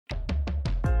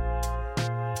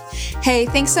Hey,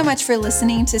 thanks so much for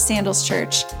listening to Sandals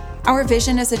Church. Our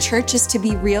vision as a church is to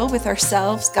be real with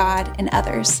ourselves, God, and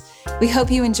others. We hope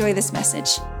you enjoy this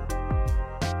message.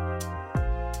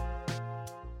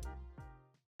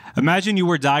 Imagine you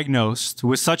were diagnosed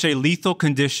with such a lethal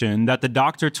condition that the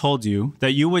doctor told you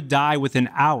that you would die within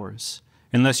hours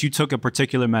unless you took a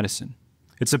particular medicine.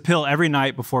 It's a pill every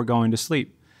night before going to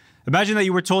sleep. Imagine that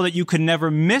you were told that you could never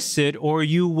miss it or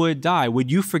you would die. Would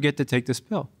you forget to take this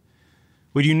pill?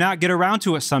 Would you not get around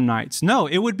to it some nights? No,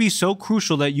 it would be so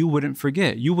crucial that you wouldn't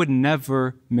forget. You would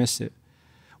never miss it.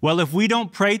 Well, if we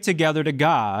don't pray together to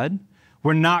God,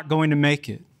 we're not going to make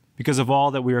it because of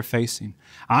all that we are facing.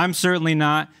 I'm certainly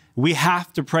not. We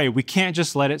have to pray. We can't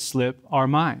just let it slip our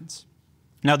minds.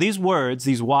 Now, these words,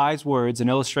 these wise words and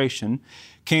illustration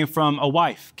came from a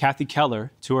wife, Kathy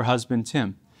Keller, to her husband,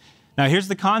 Tim. Now, here's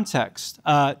the context.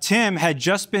 Tim had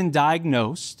just been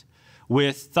diagnosed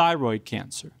with thyroid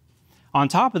cancer. On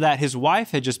top of that, his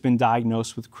wife had just been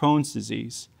diagnosed with Crohn's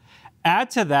disease. Add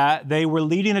to that, they were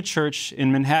leading a church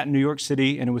in Manhattan, New York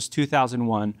City, and it was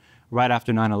 2001, right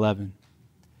after 9/11.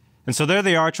 And so there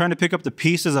they are trying to pick up the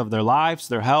pieces of their lives,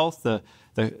 their health, the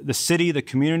city, the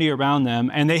community around them,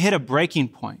 and they hit a breaking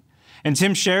point. And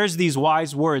Tim shares these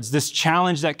wise words, this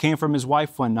challenge that came from his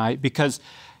wife one night, because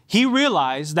he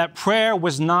realized that prayer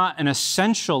was not an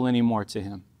essential anymore to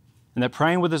him, and that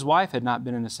praying with his wife had not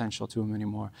been an essential to him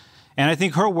anymore. And I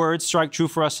think her words strike true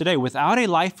for us today. Without a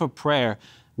life of prayer,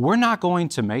 we're not going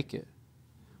to make it.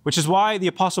 Which is why the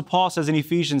Apostle Paul says in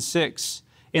Ephesians 6,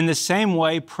 in the same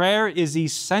way, prayer is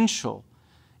essential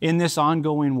in this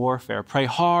ongoing warfare. Pray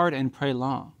hard and pray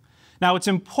long. Now, it's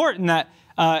important that,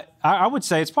 I would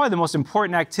say it's probably the most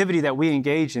important activity that we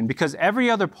engage in because every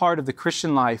other part of the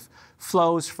Christian life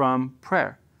flows from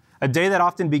prayer. A day that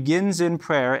often begins in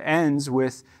prayer ends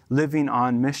with living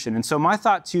on mission. And so my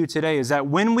thought to you today is that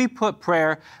when we put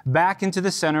prayer back into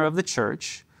the center of the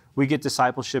church, we get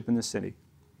discipleship in the city.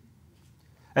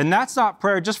 And that's not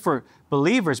prayer just for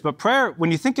believers, but prayer,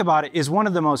 when you think about it, is one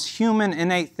of the most human,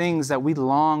 innate things that we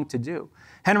long to do.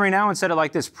 Henry Nouwen said it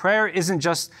like this: prayer isn't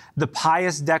just the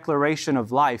pious declaration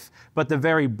of life, but the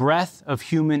very breath of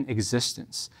human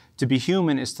existence. To be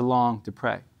human is to long to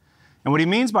pray. And what he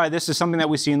means by this is something that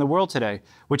we see in the world today,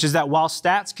 which is that while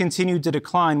stats continue to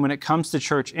decline when it comes to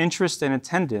church interest and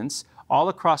attendance all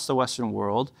across the Western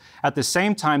world, at the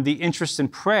same time, the interest in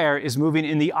prayer is moving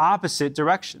in the opposite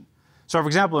direction. So, for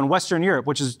example, in Western Europe,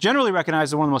 which is generally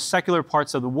recognized as one of the most secular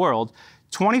parts of the world,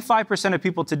 25% of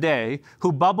people today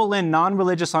who bubble in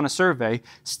non-religious on a survey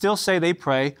still say they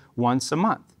pray once a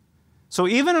month. So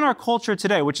even in our culture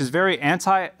today, which is very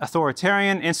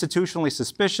anti-authoritarian, institutionally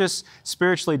suspicious,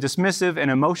 spiritually dismissive, and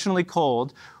emotionally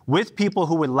cold, with people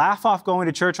who would laugh off going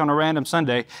to church on a random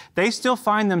Sunday, they still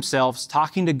find themselves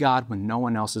talking to God when no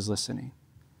one else is listening.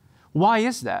 Why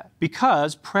is that?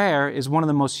 Because prayer is one of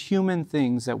the most human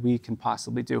things that we can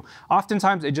possibly do.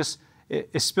 Oftentimes,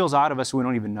 it spills out of us and we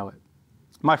don't even know it.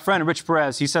 My friend, Rich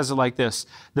Perez, he says it like this: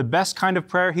 the best kind of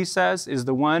prayer, he says, is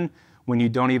the one when you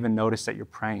don't even notice that you're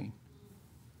praying.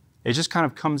 It just kind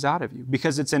of comes out of you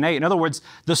because it's innate. In other words,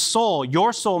 the soul,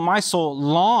 your soul, my soul,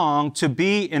 long to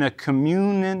be in a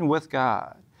communion with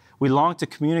God. We long to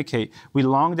communicate. We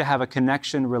long to have a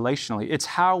connection relationally. It's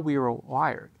how we are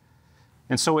wired.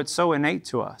 And so it's so innate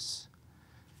to us.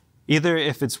 Either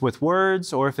if it's with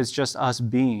words or if it's just us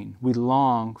being, we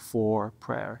long for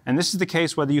prayer. And this is the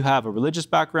case whether you have a religious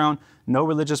background, no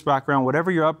religious background,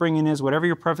 whatever your upbringing is, whatever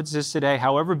your preference is today,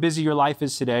 however busy your life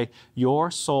is today,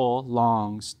 your soul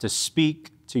longs to speak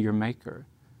to your Maker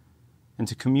and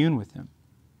to commune with Him.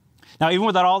 Now, even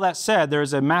without all that said, there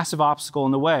is a massive obstacle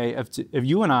in the way of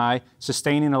you and I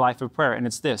sustaining a life of prayer, and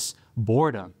it's this: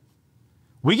 boredom.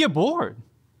 We get bored.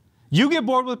 You get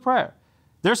bored with prayer.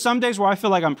 There's some days where I feel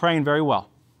like I'm praying very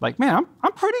well. Like, man,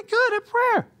 I'm pretty good at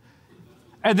prayer.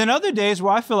 And then other days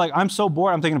where I feel like I'm so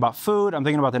bored, I'm thinking about food, I'm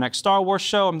thinking about the next Star Wars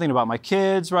show, I'm thinking about my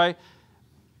kids, right?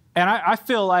 And I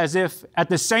feel as if at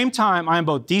the same time I am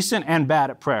both decent and bad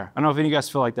at prayer. I don't know if any of you guys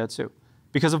feel like that too,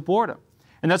 because of boredom.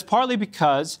 And that's partly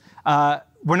because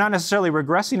we're not necessarily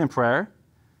regressing in prayer,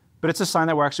 but it's a sign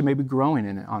that we're actually maybe growing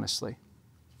in it, honestly.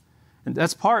 And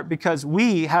that's part because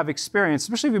we have experienced,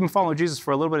 especially if you've been following Jesus for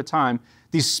a little bit of time,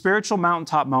 these spiritual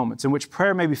mountaintop moments in which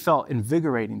prayer maybe felt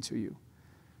invigorating to you,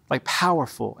 like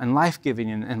powerful and life-giving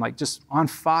and like just on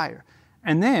fire.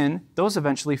 And then those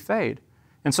eventually fade.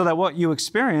 And so that what you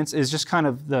experience is just kind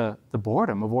of the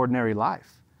boredom of ordinary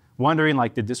life. Wondering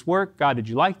like, did this work? God, did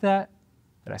you like that?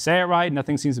 Did I say it right?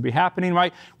 Nothing seems to be happening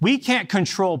right. We can't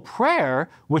control prayer,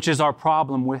 which is our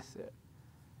problem with it.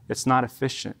 It's not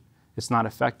efficient. it's not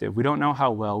effective. We don't know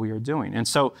how well we are doing. And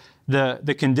so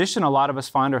the condition a lot of us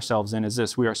find ourselves in is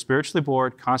this: we are spiritually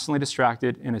bored, constantly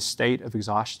distracted, in a state of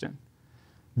exhaustion.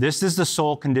 This is the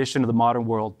sole condition of the modern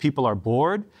world. People are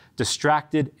bored,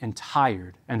 distracted, and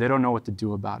tired, and they don't know what to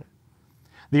do about it.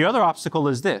 The other obstacle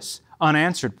is this: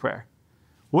 unanswered prayer.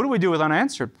 What do we do with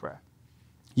unanswered prayer?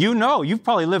 You've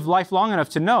probably lived life long enough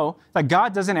to know that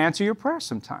God doesn't answer your prayer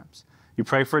sometimes. You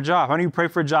pray for a job. How many of you pray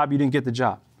for a job, you didn't get the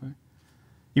job? Right?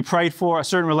 You prayed for a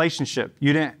certain relationship.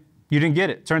 You didn't get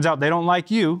it. Turns out they don't like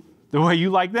you the way you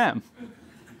like them.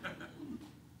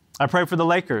 I prayed for the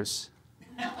Lakers.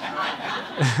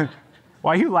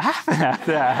 Why are you laughing at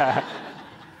that?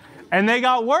 And they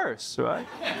got worse, right?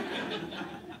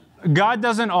 God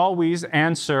doesn't always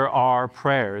answer our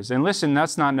prayers. And listen,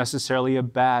 that's not necessarily a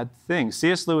bad thing.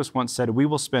 C.S. Lewis once said, we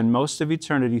will spend most of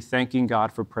eternity thanking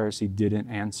God for prayers he didn't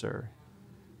answer.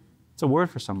 It's a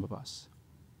word for some of us.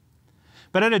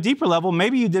 But at a deeper level,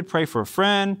 maybe you did pray for a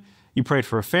friend, you prayed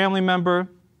for a family member,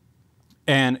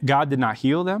 and God did not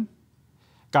heal them.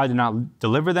 God did not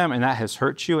deliver them, and that has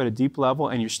hurt you at a deep level,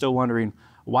 and you're still wondering,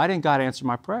 why didn't God answer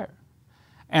my prayer?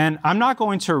 And I'm not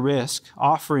going to risk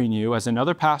offering you, as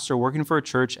another pastor working for a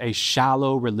church, a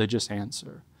shallow religious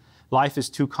answer. Life is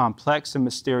too complex and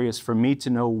mysterious for me to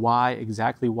know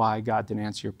exactly why God didn't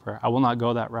answer your prayer. I will not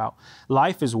go that route.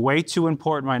 Life is way too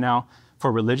important right now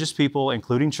for religious people,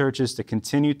 including churches, to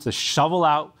continue to shovel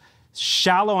out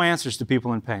shallow answers to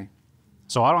people in pain.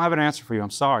 So I don't have an answer for you, I'm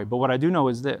sorry. But what I do know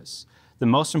is this: the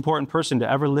most important person to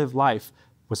ever live life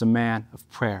was a man of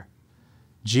prayer.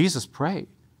 Jesus prayed.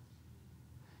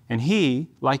 And he,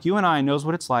 like you and I, knows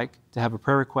what it's like to have a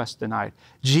prayer request denied.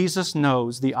 Jesus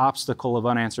knows the obstacle of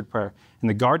unanswered prayer. In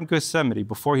the Garden of Gethsemane,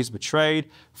 before he's betrayed,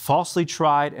 falsely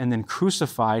tried, and then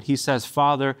crucified, he says,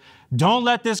 Father, don't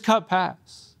let this cup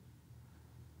pass.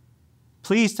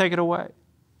 Please take it away.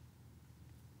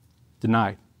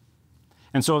 Denied.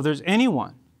 And so if there's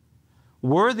anyone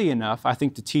worthy enough, I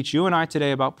think, to teach you and I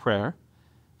today about prayer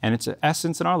and its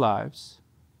essence in our lives,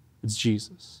 it's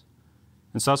Jesus.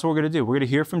 And so that's what we're going to do. We're going to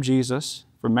hear from Jesus,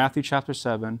 from Matthew chapter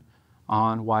 7,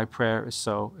 on why prayer is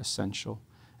so essential.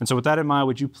 And so with that in mind,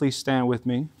 would you please stand with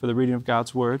me for the reading of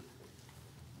God's Word?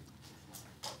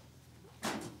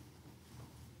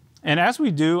 And as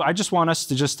we do, I just want us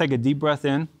to just take a deep breath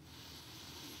in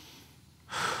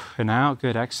and out.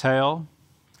 Good. Exhale.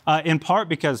 In part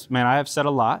because, man, I have said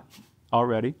a lot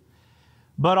already,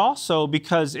 but also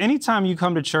because anytime you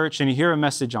come to church and you hear a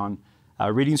message on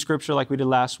reading scripture like we did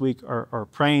last week or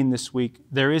praying this week,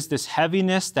 there is this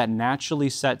heaviness that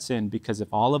naturally sets in, because if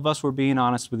all of us were being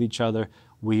honest with each other,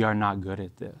 we are not good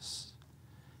at this.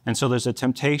 And so there's a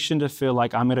temptation to feel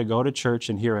like I'm going to go to church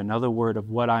and hear another word of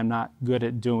what I'm not good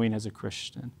at doing as a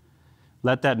Christian.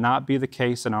 Let that not be the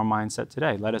case in our mindset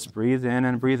today. Let us breathe in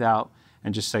and breathe out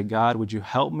and just say, God, would you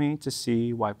help me to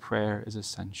see why prayer is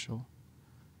essential?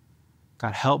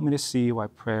 God, help me to see why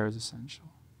prayer is essential.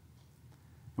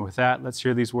 And with that, let's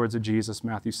hear these words of Jesus,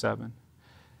 Matthew 7.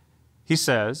 He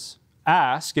says,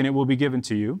 ask and it will be given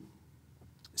to you.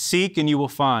 Seek and you will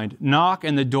find. Knock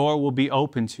and the door will be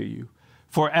open to you.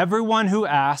 For everyone who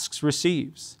asks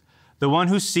receives. The one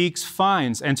who seeks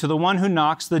finds. And to the one who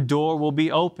knocks, the door will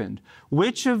be opened.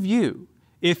 Which of you,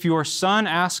 if your son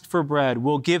asks for bread,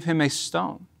 will give him a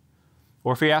stone?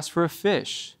 Or if he asks for a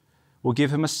fish, will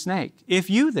give him a snake? If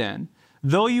you then,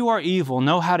 though you are evil,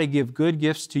 know how to give good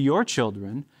gifts to your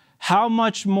children, how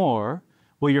much more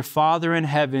will your Father in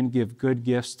heaven give good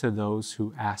gifts to those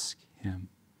who ask him?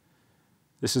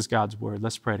 This is God's word.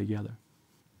 Let's pray together.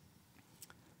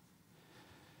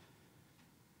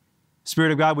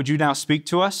 Spirit of God, would you now speak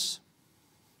to us?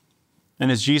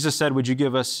 And as Jesus said, would you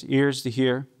give us ears to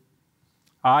hear,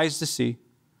 eyes to see,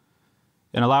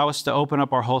 and allow us to open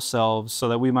up our whole selves so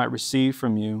that we might receive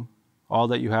from you all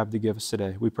that you have to give us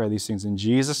today. We pray these things in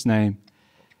Jesus' name.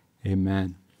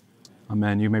 Amen.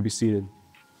 Amen. You may be seated.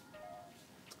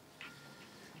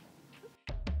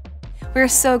 We're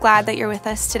so glad that you're with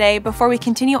us today. Before we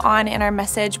continue on in our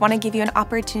message, I want to give you an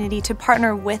opportunity to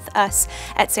partner with us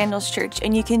at Sandals Church,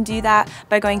 and you can do that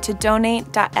by going to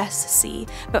donate.sc.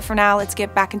 But for now, let's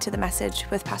get back into the message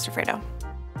with Pastor Fredo.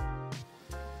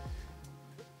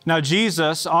 Now,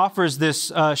 Jesus offers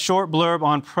this short blurb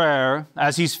on prayer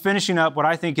as he's finishing up what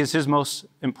I think is his most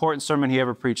important sermon he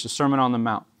ever preached, the Sermon on the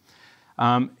Mount.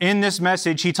 In this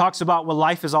message, he talks about what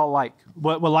life is all like,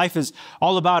 what life is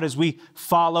all about as we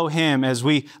follow him, as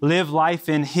we live life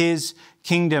in his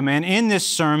kingdom. And in this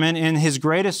sermon, in his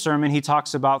greatest sermon, he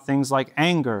talks about things like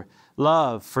anger,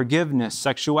 love, forgiveness,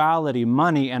 sexuality,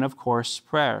 money, and of course,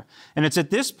 prayer. And it's at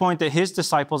this point that his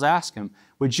disciples ask him,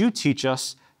 would you teach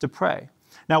us to pray?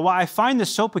 Now, why I find this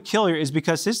so peculiar is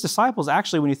because his disciples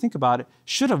actually, when you think about it,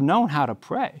 should have known how to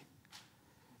pray.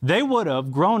 They would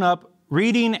have grown up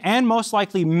reading and most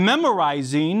likely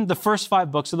memorizing the first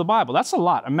 5 books of the Bible. That's a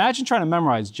lot. Imagine trying to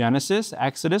memorize Genesis,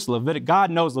 Exodus, Leviticus.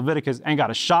 God knows Leviticus ain't got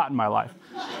a shot in my life.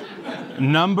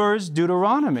 Numbers,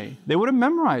 Deuteronomy. They would have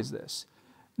memorized this.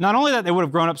 Not only that, they would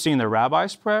have grown up seeing their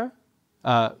rabbis pray.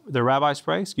 They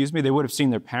would have seen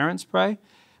their parents pray.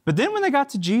 But then when they got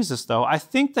to Jesus, though, I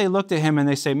think they looked at him and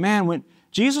they say, man, when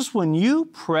you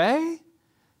pray,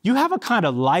 you have a kind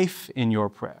of life in your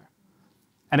prayer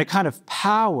and a kind of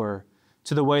power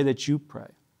to the way that you pray.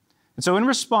 And so in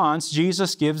response,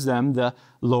 Jesus gives them the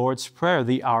Lord's Prayer,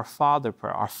 the Our Father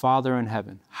prayer, Our Father in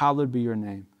heaven, hallowed be your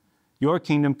name. Your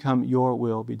kingdom come, your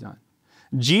will be done.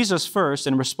 Jesus first,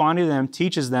 in responding to them,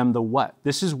 teaches them the what.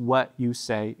 This is what you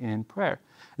say in prayer.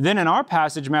 Then in our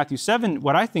passage, Matthew 7,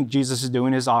 what I think Jesus is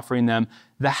doing is offering them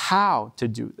the how to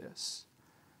do this.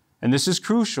 And this is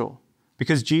crucial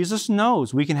because Jesus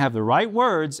knows we can have the right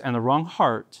words and the wrong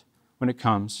heart when it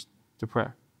comes to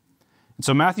prayer. And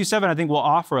so Matthew 7, I think, will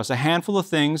offer us a handful of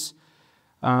things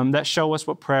that show us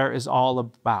what prayer is all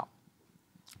about.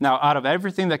 Now, out of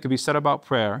everything that could be said about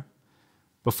prayer,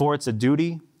 before it's a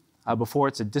duty, before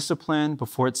it's a discipline,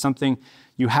 before it's something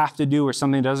you have to do or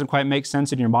something that doesn't quite make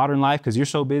sense in your modern life because you're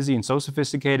so busy and so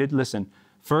sophisticated, listen,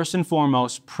 first and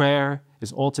foremost, prayer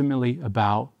is ultimately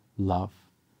about love.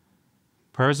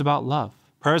 Prayer is about love.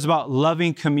 Prayer is about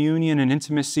loving communion and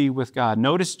intimacy with God.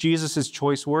 Notice Jesus'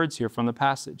 choice words here from the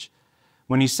passage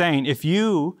when he's saying, if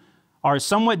you are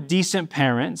somewhat decent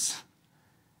parents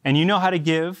and you know how to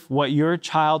give what your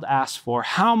child asks for,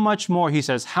 how much more, he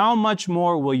says, how much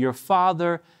more will your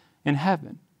Father in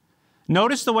heaven?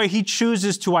 Notice the way he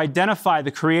chooses to identify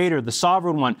the Creator, the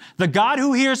Sovereign One. The God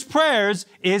who hears prayers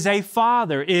is a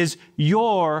Father, is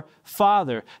your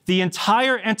Father. The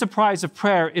entire enterprise of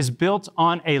prayer is built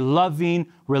on a loving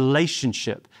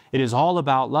relationship. It is all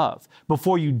about love.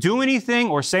 Before you do anything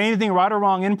or say anything right or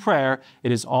wrong in prayer,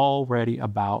 it is already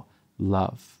about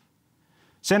love.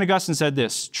 St. Augustine said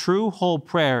this, true whole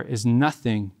prayer is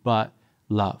nothing but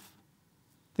love.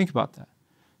 Think about that.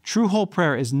 True whole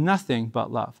prayer is nothing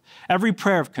but love. Every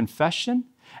prayer of confession,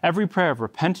 every prayer of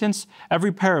repentance,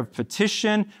 every prayer of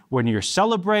petition, when you're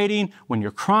celebrating, when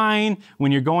you're crying,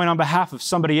 when you're going on behalf of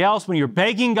somebody else, when you're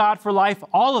begging God for life,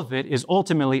 all of it is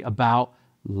ultimately about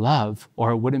love, or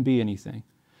it wouldn't be anything.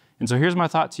 And so here's my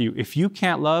thought to you. If you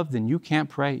can't love, then you can't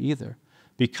pray either,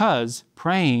 because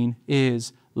praying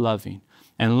is loving.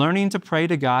 And learning to pray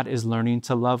to God is learning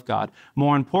to love God.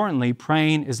 More importantly,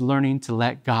 praying is learning to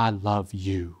let God love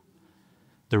you,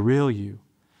 the real you.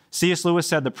 C.S. Lewis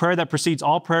said, the prayer that precedes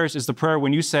all prayers is the prayer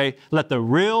when you say, let the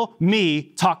real me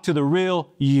talk to the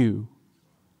real you.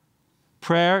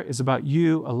 Prayer is about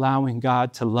you allowing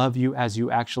God to love you as you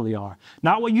actually are.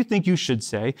 Not what you think you should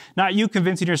say, not you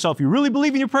convincing yourself you really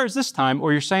believe in your prayers this time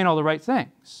or you're saying all the right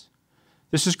things.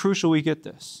 This is crucial we get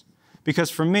this.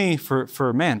 Because for me,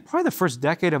 probably the first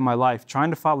decade of my life trying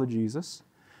to follow Jesus,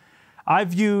 I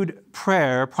viewed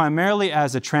prayer primarily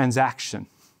as a transaction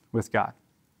with God.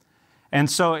 And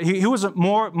so he was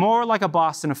more like a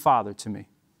boss than a father to me.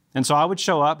 And so I would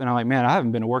show up and I'm like, man, I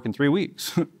haven't been to work in 3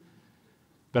 weeks.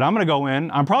 But I'm going to go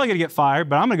in. I'm probably going to get fired,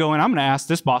 but I'm going to go in. I'm going to ask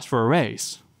this boss for a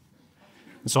raise.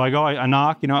 And so I go, I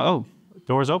knock, oh,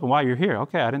 door's open. Wow, you're here.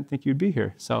 Okay, I didn't think you'd be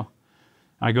here. So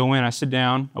I go in, I sit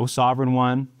down. Oh, Sovereign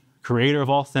One, Creator of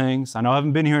all things. I know I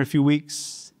haven't been here in a few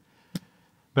weeks,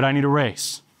 but I need a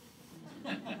raise.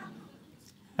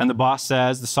 And the boss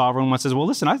says, the Sovereign One says, well,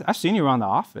 listen, I've seen you around the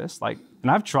office,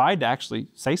 and I've tried to actually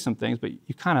say some things, but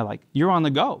you kind of you're on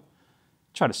the go.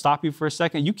 Try to stop you for a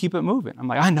second, you keep it moving. I'm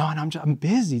like, I know, and I'm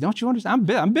busy. Don't you understand?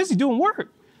 I'm busy doing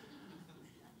work.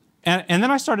 And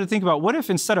then I started to think about, what if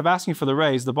instead of asking for the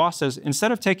raise, the boss says,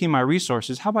 instead of taking my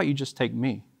resources, how about you just take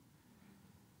me?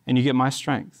 And you get my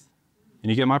strength. And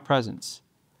you get my presence,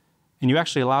 and you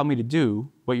actually allow me to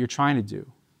do what you're trying to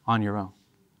do on your own.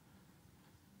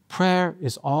 Prayer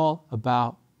is all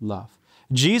about love.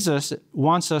 Jesus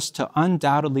wants us to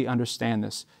undoubtedly understand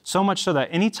this, so much so that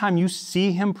anytime you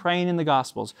see him praying in the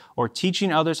Gospels or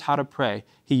teaching others how to pray,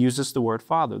 he uses the word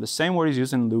Father, the same word he's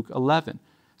used in Luke 11.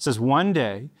 It says one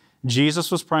day, Jesus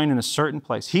was praying in a certain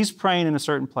place. He's praying in a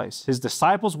certain place. His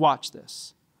disciples watched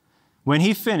this. When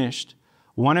he finished,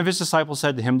 one of his disciples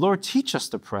said to him, Lord, teach us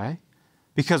to pray,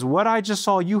 because what I just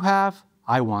saw you have,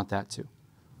 I want that too.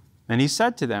 And he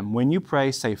said to them, when you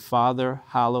pray, say, Father,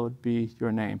 hallowed be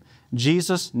your name.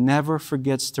 Jesus never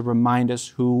forgets to remind us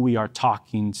who we are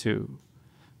talking to.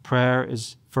 Prayer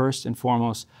is first and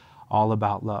foremost all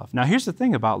about love. Now, here's the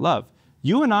thing about love.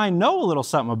 You and I know a little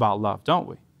something about love, don't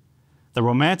we? The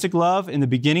romantic love in the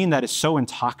beginning that is so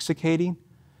intoxicating,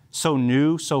 so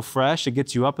new, so fresh, it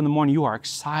gets you up in the morning, you are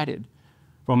excited.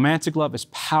 Romantic love is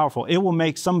powerful. It will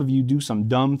make some of you do some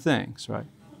dumb things, right?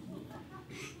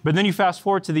 But then you fast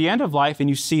forward to the end of life and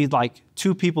you see like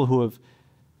two people who have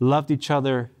loved each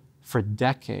other for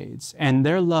decades and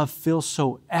their love feels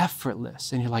so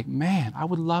effortless. And you're like, man, I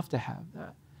would love to have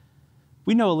that.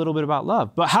 We know a little bit about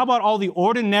love, but how about all the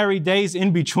ordinary days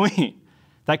in between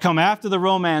that come after the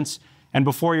romance and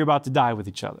before you're about to die with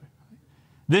each other?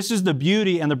 This is the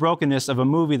beauty and the brokenness of a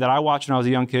movie that I watched when I was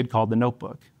a young kid called The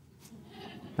Notebook.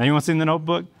 Anyone seen The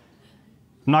Notebook?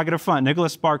 I'm not going to front.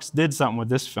 Nicholas Sparks did something with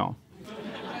this film.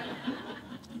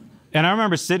 And I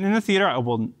remember sitting in the theater, I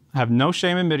will have no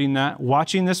shame admitting that,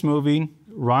 watching this movie.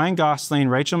 Ryan Gosling,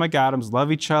 Rachel McAdams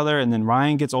love each other, and then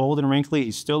Ryan gets old and wrinkly.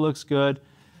 He still looks good.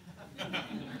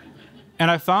 And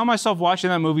I found myself watching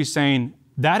that movie saying,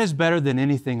 that is better than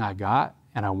anything I got,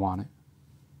 and I want it.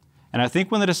 And I think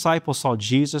when the disciples saw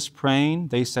Jesus praying,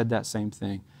 they said that same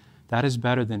thing. That is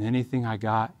better than anything I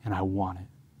got, and I want it.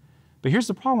 But here's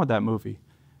the problem with that movie.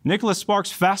 Nicholas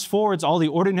Sparks fast forwards all the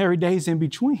ordinary days in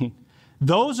between.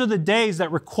 Those are the days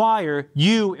that require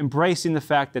you embracing the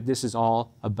fact that this is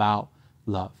all about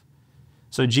love.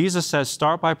 So Jesus says,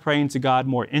 start by praying to God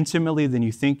more intimately than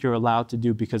you think you're allowed to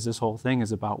do, because this whole thing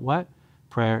is about what?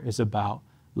 Prayer is about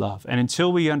love. And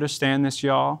until we understand this,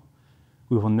 y'all,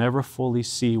 we will never fully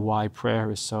see why prayer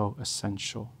is so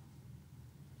essential.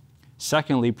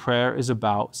 Secondly, prayer is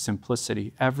about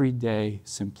simplicity, everyday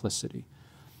simplicity.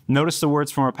 Notice the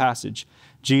words from our passage.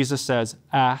 Jesus says,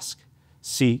 ask,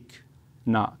 seek,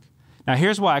 knock. Now,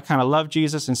 here's why I kind of love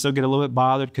Jesus and still get a little bit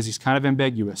bothered, because he's kind of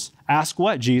ambiguous. Ask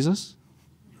what, Jesus?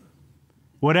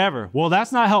 Whatever. Well,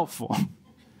 that's not helpful.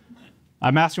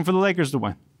 I'm asking for the Lakers to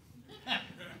win.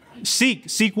 Seek.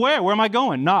 Seek where? Where am I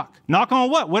going? Knock. Knock on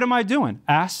what? What am I doing?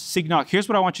 Ask, seek, knock. Here's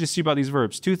what I want you to see about these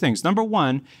verbs. Two things. Number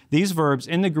one, these verbs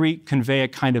in the Greek convey a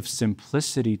kind of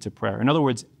simplicity to prayer. In other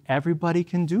words, everybody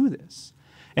can do this.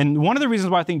 And one of the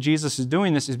reasons why I think Jesus is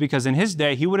doing this is because in his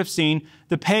day, he would have seen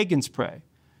the pagans pray,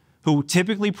 who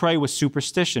typically pray with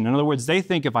superstition. In other words, they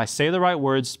think if I say the right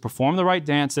words, perform the right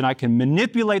dance, then I can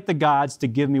manipulate the gods to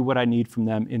give me what I need from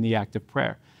them in the act of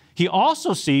prayer. He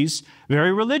also sees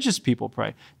very religious people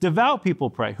pray, devout people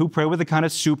pray, who pray with a kind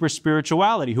of super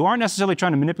spirituality, who aren't necessarily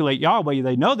trying to manipulate Yahweh.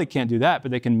 They know they can't do that,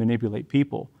 but they can manipulate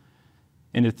people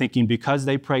into thinking because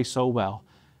they pray so well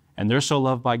and they're so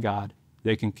loved by God,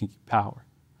 they can keep power.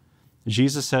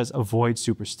 Jesus says, avoid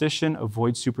superstition,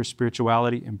 avoid super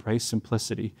spirituality, embrace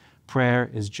simplicity. Prayer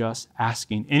is just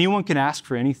asking. Anyone can ask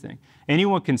for anything.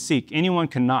 Anyone can seek. Anyone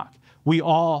can knock. We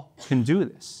all can do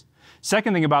this.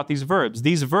 Second thing about these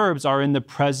verbs are in the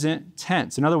present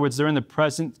tense. In other words, they're in the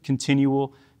present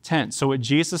continual tense. So what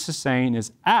Jesus is saying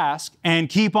is ask and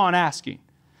keep on asking.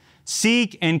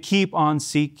 Seek and keep on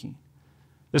seeking.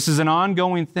 This is an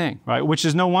ongoing thing, right? Which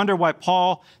is no wonder why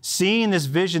Paul, seeing this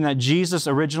vision that Jesus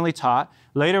originally taught,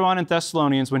 later on in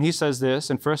Thessalonians, when he says this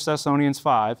in 1 Thessalonians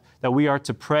 5, that we are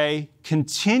to pray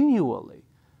continually.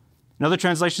 Another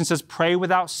translation says pray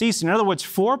without ceasing. In other words,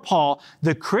 for Paul,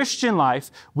 the Christian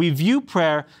life, we view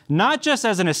prayer not just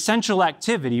as an essential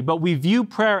activity, but we view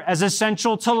prayer as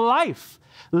essential to life.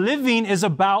 Living is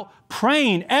about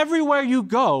praying. Everywhere you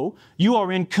go, you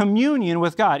are in communion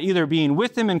with God, either being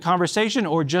with him in conversation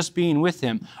or just being with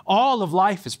him. All of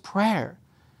life is prayer,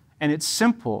 and it's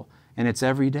simple, and it's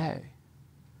every day.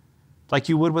 Like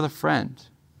you would with a friend,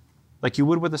 like you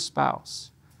would with a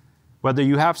spouse. Whether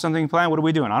you have something planned, what are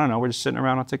we doing? I don't know, we're just sitting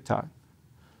around on TikTok.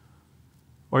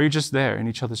 Or you're just there in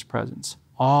each other's presence.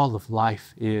 All of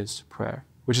life is prayer,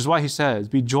 which is why he says,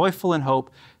 be joyful in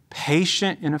hope,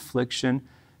 patient in affliction,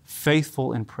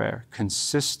 faithful in prayer,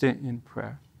 consistent in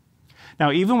prayer.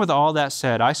 Now, even with all that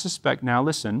said, I suspect, now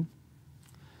listen,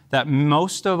 that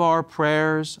most of our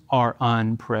prayers are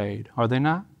unprayed, are they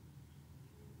not?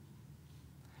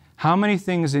 How many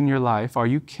things in your life are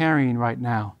you carrying right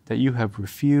now that you have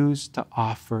refused to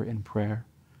offer in prayer?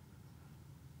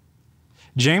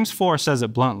 James 4 says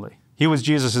it bluntly. He was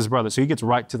Jesus' brother, so he gets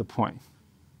right to the point.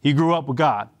 He grew up with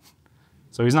God,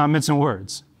 so he's not mincing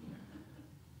words.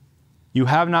 You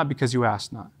have not because you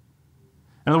ask not.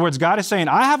 In other words, God is saying,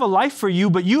 I have a life for you,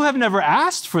 but you have never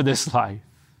asked for this life.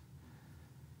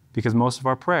 Because most of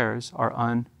our prayers are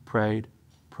unprayed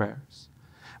prayers.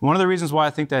 One of the reasons why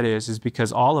I think that is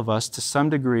because all of us, to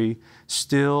some degree,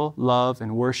 still love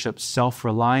and worship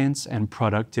self-reliance and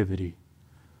productivity.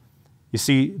 You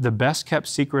see, the best-kept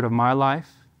secret of my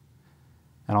life,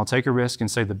 and I'll take a risk and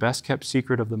say the best-kept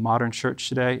secret of the modern church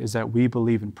today, is that we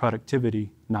believe in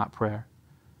productivity, not prayer.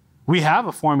 We have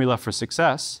a formula for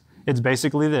success. It's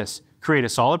basically this: create a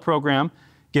solid program,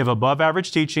 give above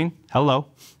average teaching, hello,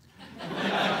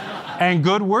 and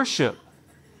good worship.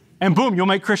 And boom, you'll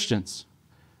make Christians.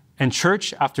 And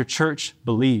church after church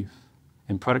believe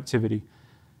in productivity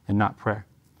and not prayer.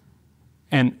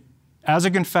 And as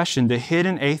a confession, the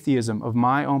hidden atheism of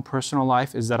my own personal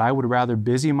life is that I would rather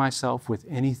busy myself with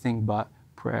anything but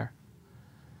prayer.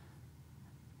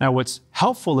 Now, what's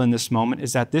helpful in this moment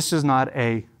is that this is not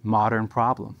a modern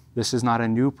problem. This is not a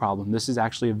new problem. This is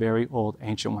actually a very old,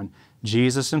 ancient one.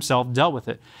 Jesus himself dealt with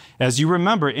it. As you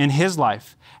remember, in his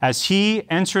life, as he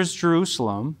enters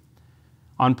Jerusalem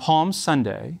on Palm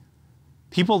Sunday,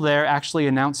 people there actually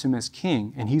announce him as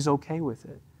king, and he's okay with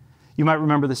it. You might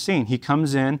remember the scene. He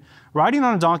comes in riding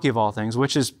on a donkey of all things,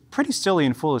 which is pretty silly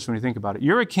and foolish when you think about it.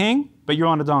 You're a king, but you're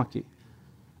on a donkey.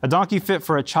 A donkey fit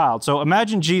for a child. So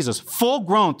imagine Jesus,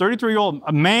 full-grown, 33-year-old,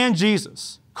 a man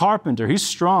Jesus, carpenter, he's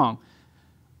strong,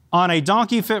 on a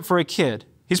donkey fit for a kid.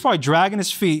 He's probably dragging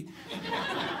his feet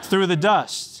through the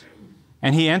dust.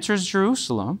 And he enters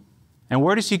Jerusalem, and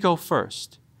where does he go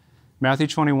first? Matthew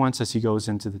 21 says he goes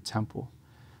into the temple.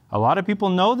 A lot of people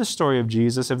know the story of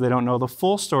Jesus if they don't know the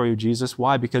full story of Jesus.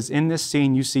 Why? Because in this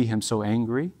scene, you see him so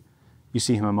angry. You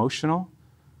see him emotional.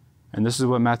 And this is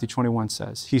what Matthew 21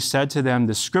 says. He said to them,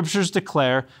 the scriptures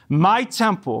declare, my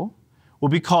temple will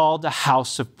be called a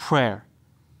house of prayer.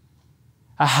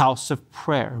 A house of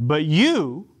prayer. But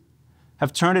you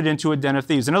have turned it into a den of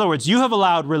thieves. In other words, you have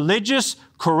allowed religious,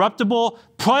 corruptible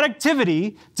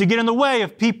productivity to get in the way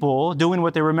of people doing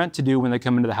what they were meant to do when they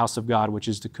come into the house of God, which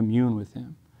is to commune with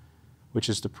him, which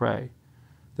is to pray.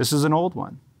 This is an old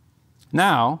one.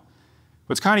 Now,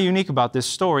 what's kind of unique about this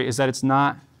story is that it's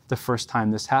not the first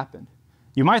time this happened.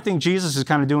 You might think Jesus is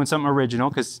kind of doing something original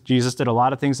because Jesus did a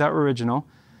lot of things that were original,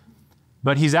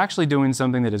 but he's actually doing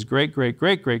something that his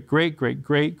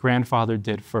great-great-great-great-great-great-grandfather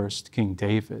did first, King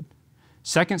David.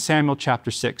 2 Samuel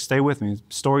chapter 6. Stay with me.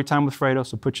 Story time with Fredo,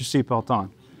 so put your seatbelt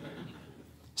on.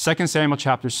 2 Samuel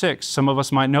chapter 6. Some of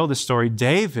us might know this story.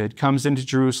 David comes into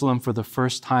Jerusalem for the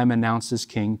first time, announced as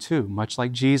king too, much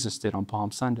like Jesus did on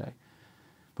Palm Sunday.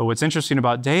 But what's interesting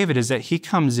about David is that he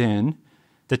comes in,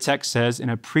 the text says, in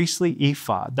a priestly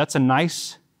ephod. That's a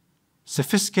nice,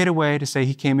 sophisticated way to say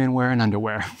he came in wearing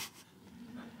underwear.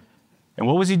 And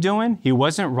what was he doing? He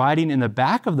wasn't riding in the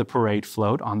back of the parade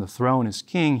float on the throne as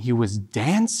king. He was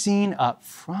dancing up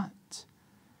front.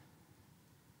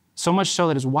 So much so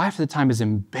that his wife at the time is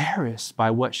embarrassed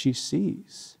by what she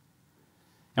sees.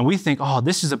 And we think, oh,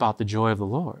 this is about the joy of the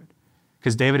Lord,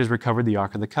 because David has recovered the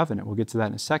Ark of the Covenant. We'll get to that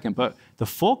in a second. But the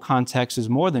full context is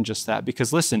more than just that,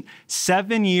 because listen,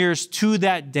 7 years to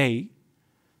that date,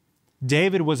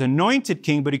 David was anointed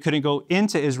king, but he couldn't go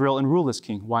into Israel and rule as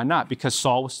king. Why not? Because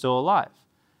Saul was still alive.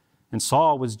 And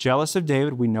Saul was jealous of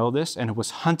David, we know this, and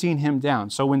was hunting him down.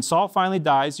 So when Saul finally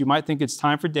dies, you might think it's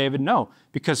time for David. No,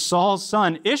 because Saul's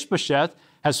son, Ishbosheth,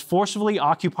 has forcibly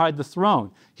occupied the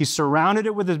throne. He surrounded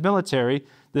it with his military.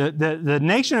 The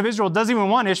nation of Israel doesn't even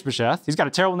want Ishbosheth. He's got a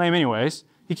terrible name anyways.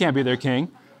 He can't be their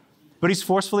king. But he's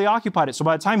forcefully occupied it. So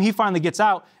by the time he finally gets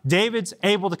out, David's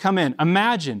able to come in.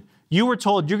 Imagine, you were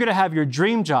told you're going to have your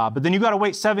dream job, but then you got to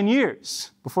wait 7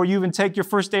 years before you even take your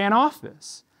first day in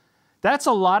office. That's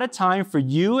a lot of time for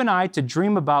you and I to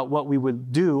dream about what we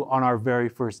would do on our very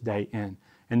first day in.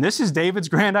 And this is David's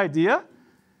grand idea.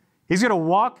 He's going to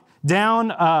walk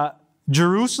down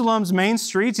Jerusalem's main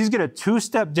streets. He's going to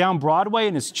two-step down Broadway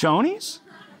in his chonies.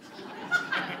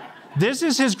 This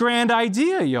is his grand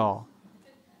idea, y'all.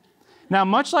 Now,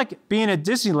 much like being at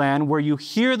Disneyland, where you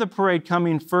hear the parade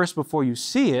coming first before you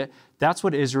see it, that's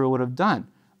what Israel would have done.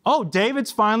 Oh,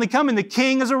 David's finally coming. The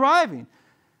king is arriving.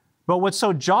 But what's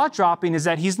so jaw-dropping is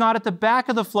that he's not at the back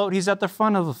of the float. He's at the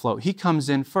front of the float. He comes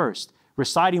in first,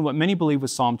 reciting what many believe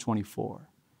was Psalm 24.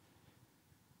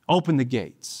 Open the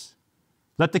gates.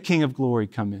 Let the King of glory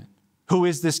come in. Who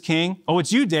is this king? Oh,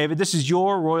 it's you, David. This is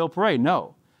your royal parade.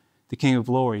 No, the King of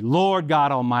glory, Lord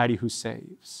God Almighty who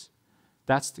saves.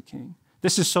 That's the king.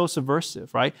 This is so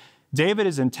subversive, right? David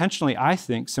is intentionally, I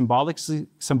think,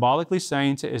 symbolically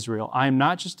saying to Israel, I am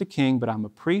not just a king, but I'm a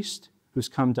priest who's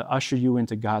come to usher you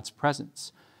into God's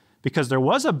presence. Because there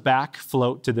was a back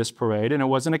float to this parade, and it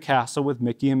wasn't a castle with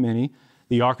Mickey and Minnie.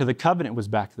 The Ark of the Covenant was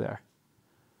back there.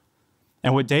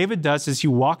 And what David does is he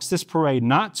walks this parade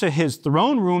not to his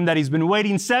throne room that he's been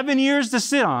waiting 7 years to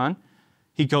sit on.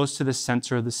 He goes to the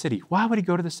center of the city. Why would he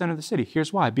go to the center of the city?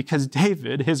 Here's why. Because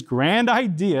David, his grand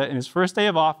idea in his first day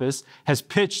of office, has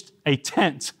pitched a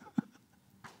tent.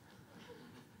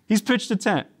 He's pitched a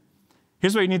tent.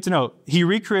 Here's what you need to know. He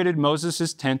recreated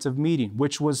Moses' tent of meeting,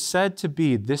 which was said to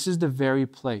be, this is the very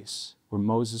place where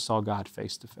Moses saw God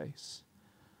face to face.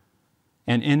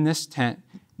 And in this tent,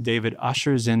 David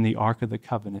ushers in the Ark of the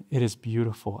Covenant. It is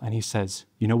beautiful. And he says,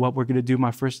 you know what we're going to do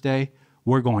my first day?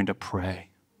 We're going to pray.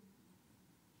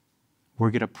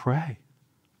 We're going to pray.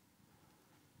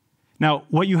 Now,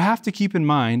 what you have to keep in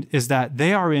mind is that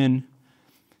they are in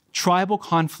tribal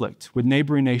conflict with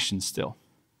neighboring nations still.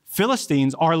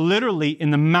 Philistines are literally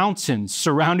in the mountains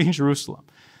surrounding Jerusalem.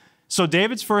 So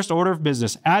David's first order of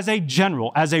business as a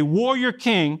general, as a warrior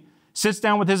king, sits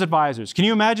down with his advisors. Can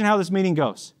you imagine how this meeting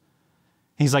goes?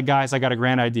 He's like, guys, I got a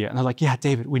grand idea. And they're like, yeah,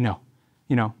 David, we know.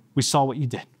 We saw what you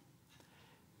did.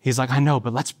 He's like, I know,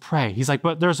 but let's pray. He's like,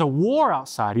 but there's a war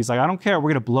outside. He's like, I don't care. We're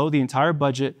going to blow the entire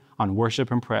budget on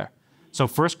worship and prayer. So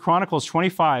 1 Chronicles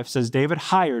 25 says David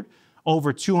hired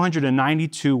over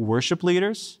 292 worship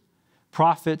leaders,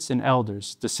 prophets, and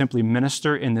elders to simply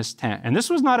minister in this tent. And this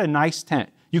was not a nice tent.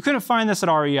 You couldn't find this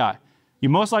at REI. You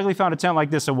most likely found a tent like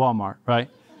this at Walmart, right?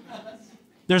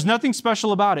 There's nothing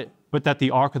special about it, but that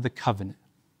the Ark of the Covenant,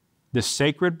 this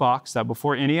sacred box that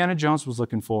before Indiana Jones was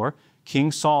looking for,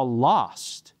 King Saul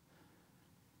lost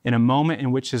in a moment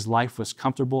in which his life was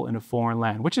comfortable in a foreign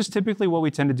land, which is typically what we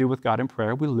tend to do with God in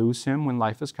prayer. We lose him when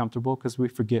life is comfortable because we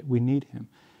forget we need him.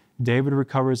 David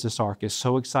recovers this ark, is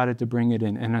so excited to bring it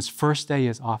in. And his first day in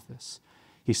his office,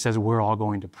 he says, we're all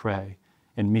going to pray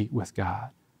and meet with God.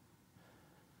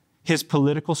 His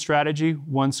political strategy,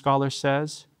 one scholar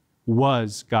says,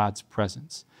 was God's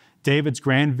presence. David's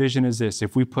grand vision is this: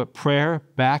 if we put prayer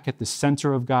back at the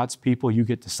center of God's people, you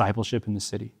get discipleship in the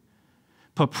city.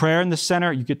 Put prayer in the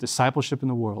center, you get discipleship in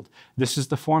the world. This is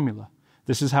the formula.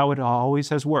 This is how it always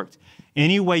has worked.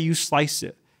 Any way you slice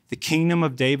it, the kingdom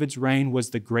of David's reign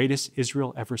was the greatest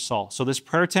Israel ever saw. So this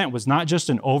prayer tent was not just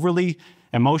an overly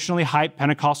emotionally hyped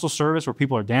Pentecostal service where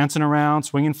people are dancing around,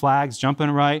 swinging flags,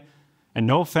 jumping right. And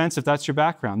no offense if that's your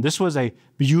background. This was a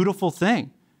beautiful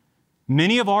thing.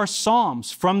 Many of our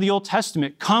Psalms from the Old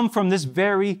Testament come from this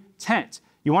very tent.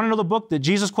 You want to know the book that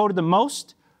Jesus quoted the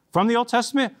most from the Old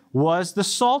Testament? Was the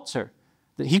Psalter.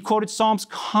 He quoted Psalms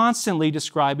constantly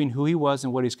describing who he was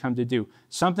and what he's come to do.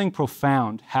 Something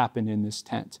profound happened in this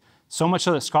tent. So much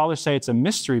so that scholars say it's a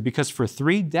mystery because for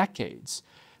 3 decades,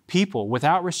 people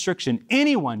without restriction,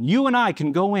 anyone, you and I,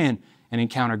 can go in and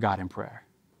encounter God in prayer.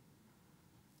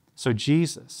 So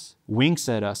Jesus winks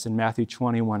at us in Matthew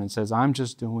 21 and says, I'm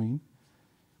just doing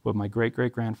what my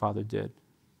great-great-grandfather did,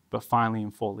 but finally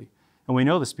and fully. And we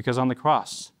know this because on the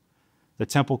cross, the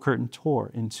temple curtain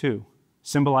tore in two,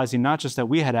 symbolizing not just that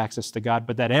we had access to God,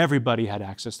 but that everybody had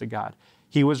access to God.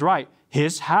 He was right.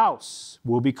 His house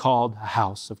will be called a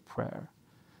house of prayer.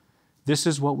 This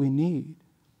is what we need.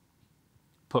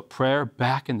 Put prayer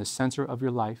back in the center of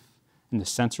your life, in the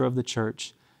center of the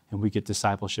church, and we get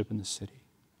discipleship in the city.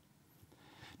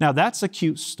 Now, that's a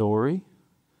cute story.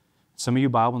 Some of you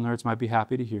Bible nerds might be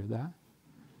happy to hear that.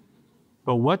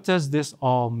 But what does this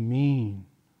all mean?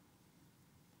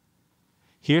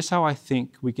 Here's how I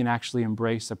think we can actually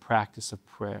embrace a practice of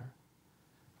prayer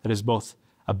that is both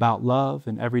about love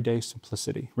and everyday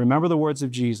simplicity. Remember the words of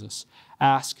Jesus: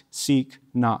 ask, seek,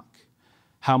 knock.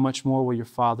 How much more will your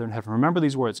Father in heaven? Remember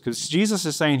these words, because Jesus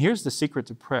is saying, here's the secret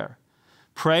to prayer.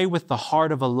 Pray with the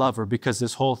heart of a lover, because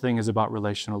this whole thing is about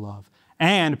relational love.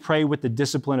 And pray with the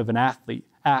discipline of an athlete.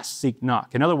 Ask, seek,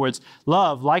 knock. In other words,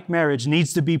 love, like marriage,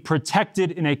 needs to be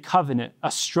protected in a covenant,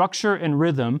 a structure and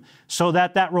rhythm, so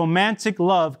that that romantic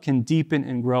love can deepen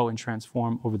and grow and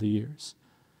transform over the years.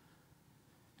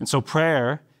 And so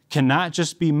prayer cannot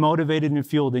just be motivated and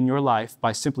fueled in your life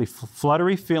by simply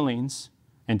fluttery feelings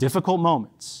and difficult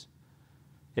moments.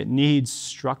 It needs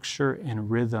structure and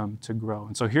rhythm to grow.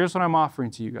 And so here's what I'm offering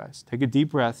to you guys. Take a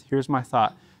deep breath. Here's my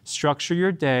thought. Structure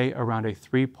your day around a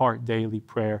 3-part daily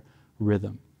prayer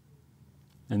rhythm.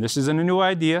 And this isn't a new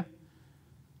idea.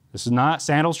 This is not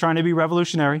Sandals trying to be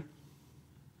revolutionary.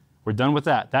 We're done with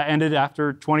that. That ended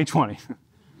after 2020.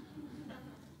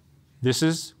 This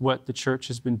is what the church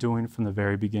has been doing from the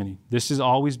very beginning. This has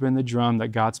always been the drum that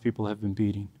God's people have been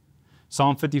beating.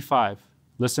 Psalm 55,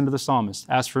 listen to the psalmist.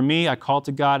 As for me, I call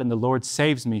to God, and the Lord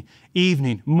saves me.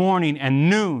 Evening, morning,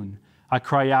 and noon, I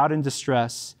cry out in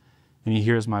distress, and he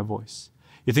hears my voice.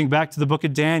 You think back to the book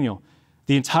of Daniel.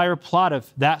 The entire plot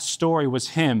of that story was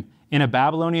him in a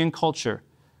Babylonian culture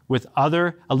with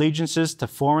other allegiances to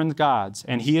foreign gods.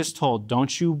 And he is told,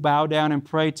 don't you bow down and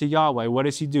pray to Yahweh. What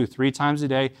does he do? 3 times a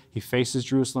day, he faces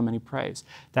Jerusalem and he prays.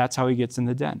 That's how he gets in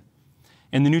the den.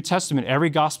 In the New Testament, every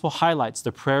gospel highlights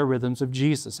the prayer rhythms of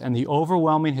Jesus. And the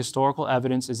overwhelming historical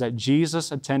evidence is that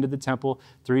Jesus attended the temple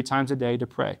 3 times a day to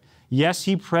pray. Yes,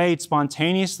 he prayed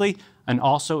spontaneously and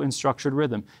also in structured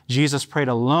rhythm. Jesus prayed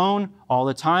alone all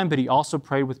the time, but he also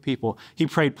prayed with people. He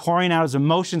prayed pouring out his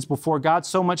emotions before God,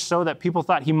 so much so that people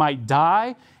thought he might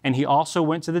die. And he also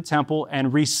went to the temple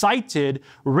and recited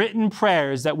written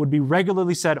prayers that would be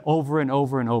regularly said over and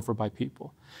over and over by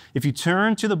people. If you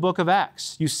turn to the book of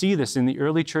Acts, you see this in the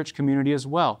early church community as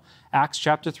well. Acts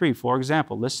chapter 3, for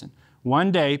example, listen.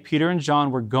 One day, Peter and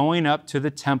John were going up to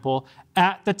the temple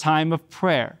at the time of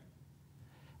prayer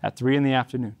at 3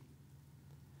 p.m.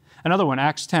 Another one,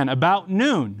 Acts 10, about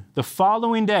noon, the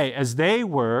following day, as they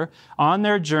were on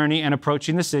their journey and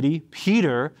approaching the city,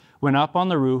 Peter went up on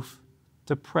the roof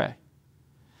to pray.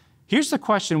 Here's the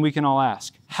question we can all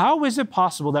ask. How is it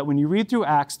possible that when you read through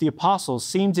Acts, the apostles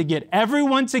seem to get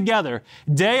everyone together,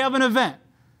 day of an event?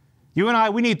 You and I,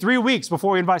 we need 3 weeks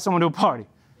before we invite someone to a party.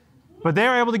 But they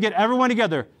are able to get everyone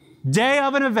together, day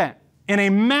of an event, in a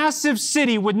massive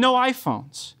city with no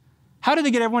iPhones. How did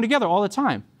they get everyone together all the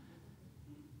time?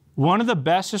 One of the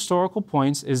best historical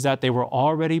points is that they were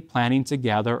already planning to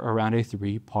gather around a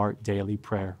 3-part daily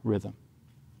prayer rhythm.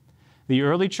 The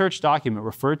early church document,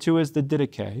 referred to as the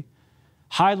Didache,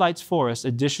 highlights for us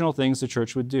additional things the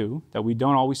church would do that we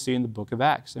don't always see in the book of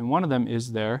Acts. And one of them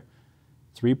is their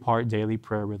 3-part daily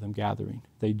prayer rhythm gathering.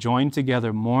 They joined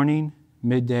together morning,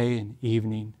 midday, and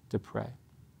evening to pray.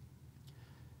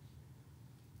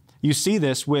 You see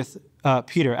this with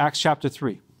Peter, Acts chapter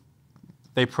 3.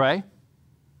 They pray.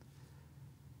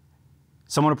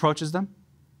 Someone approaches them.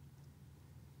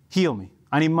 Heal me.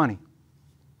 I need money.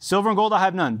 Silver and gold I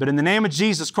have none, but in the name of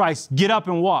Jesus Christ, get up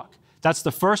and walk. That's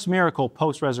the first miracle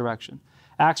post-resurrection.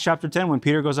 Acts chapter 10, when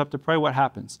Peter goes up to pray, what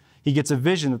happens? He gets a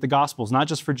vision that the gospel is not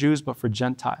just for Jews, but for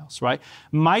Gentiles, right?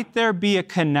 Might there be a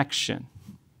connection?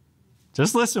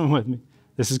 Just listen with me.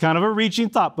 This is kind of a reaching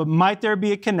thought, but might there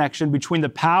be a connection between the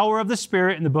power of the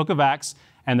Spirit in the book of Acts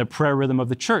and the prayer rhythm of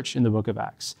the church in the book of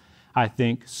Acts? I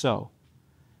think so.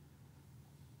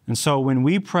 And so when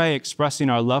we pray expressing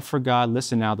our love for God,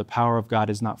 listen now, the power of God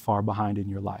is not far behind in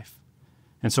your life.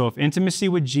 And so if intimacy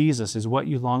with Jesus is what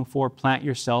you long for, plant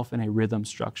yourself in a rhythm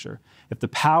structure. If the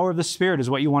power of the Spirit is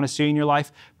what you want to see in your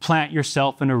life, plant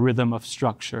yourself in a rhythm of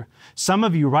structure. Some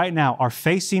of you right now are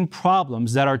facing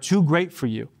problems that are too great for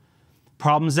you.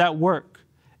 Problems at work,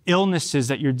 illnesses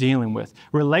that you're dealing with,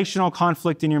 relational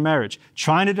conflict in your marriage,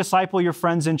 trying to disciple your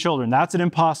friends and children. That's an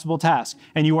impossible task.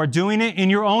 And you are doing it in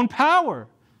your own power.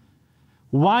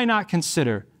 Why not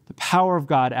consider the power of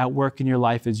God at work in your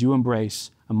life as you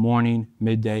embrace a morning,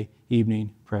 midday,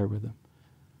 evening prayer rhythm?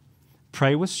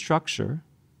 Pray with structure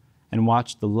and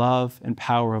watch the love and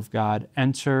power of God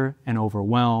enter and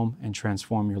overwhelm and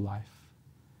transform your life.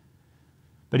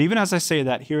 But even as I say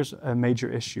that, here's a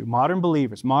major issue. Modern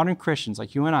believers, modern Christians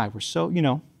like you and I, we're so,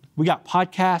 we got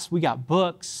podcasts, we got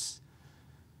books.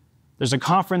 There's a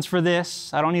conference for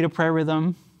this. I don't need a prayer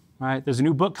rhythm, right? There's a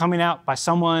new book coming out by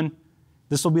someone.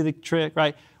 This will be the trick,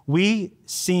 right? We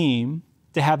seem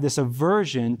to have this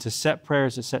aversion to set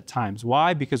prayers at set times.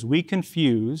 Why? Because we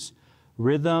confuse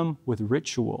rhythm with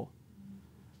ritual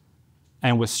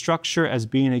and with structure as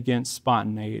being against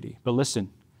spontaneity. But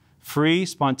listen, free,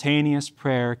 spontaneous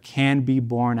prayer can be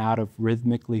born out of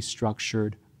rhythmically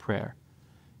structured prayer.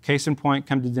 Case in point,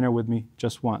 come to dinner with me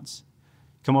just once.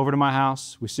 Come over to my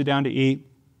house, we sit down to eat.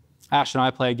 Ash and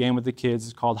I play a game with the kids.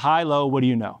 It's called High, Low, What Do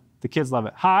You Know? The kids love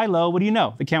it. High, low, what do you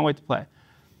know? They can't wait to play.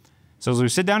 So as we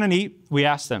sit down and eat, we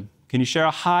ask them, can you share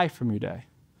a high from your day?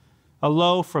 A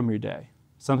low from your day?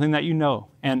 Something that you know.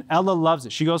 And Ella loves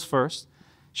it. She goes first.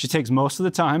 She takes most of the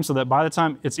time so that by the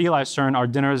time it's Eli's turn, our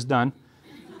dinner is done.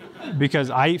 Because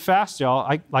I eat fast,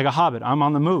 y'all. Like a hobbit. I'm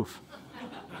on the move.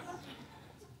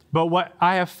 But what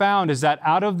I have found is that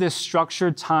out of this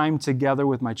structured time together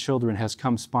with my children has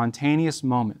come spontaneous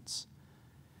moments.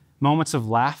 Moments of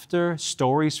laughter,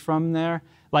 stories from there.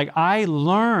 Like I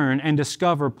learn and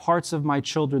discover parts of my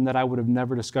children that I would have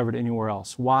never discovered anywhere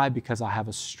else. Why? Because I have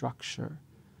a structure,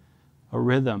 a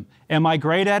rhythm. Am I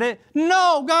great at it?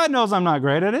 No, God knows I'm not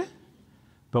great at it.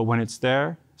 But when it's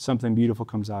there, something beautiful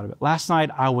comes out of it. Last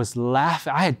night, I was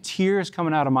laughing. I had tears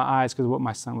coming out of my eyes because of what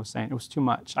my son was saying. It was too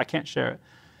much. I can't share it.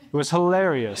 It was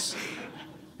hilarious.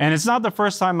 And it's not the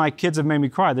first time my kids have made me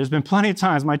cry. There's been plenty of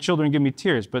times my children give me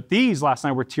tears, but these last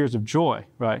night were tears of joy,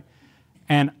 right?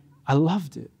 And I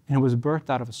loved it, and it was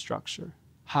birthed out of a structure.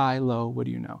 High, low, what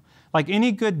do you know? Like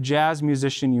any good jazz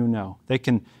musician you know, they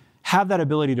can have that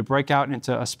ability to break out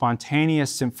into a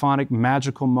spontaneous, symphonic,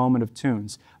 magical moment of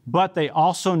tunes, but they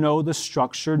also know the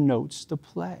structured notes to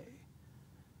play.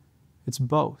 It's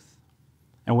both.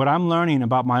 And what I'm learning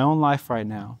about my own life right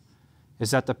now is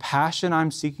that the passion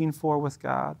I'm seeking for with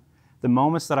God, the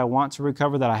moments that I want to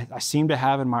recover that I seem to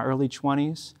have in my early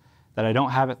 20s, that I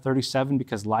don't have at 37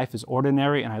 because life is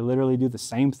ordinary and I literally do the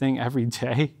same thing every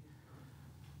day,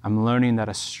 I'm learning that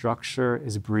a structure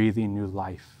is breathing new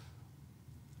life.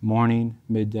 Morning,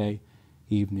 midday,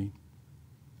 evening.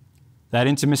 That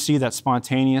intimacy, that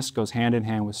spontaneous, goes hand in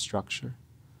hand with structure.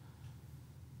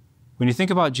 When you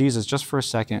think about Jesus, just for a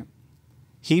second,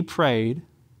 he prayed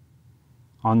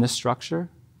on this structure,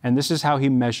 and this is how he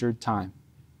measured time.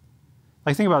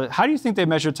 Like, think about it. How do you think they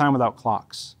measured time without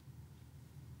clocks?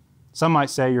 Some might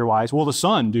say, you're wise. Well, the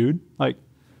sun, dude. Like,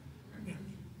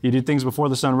 you did things before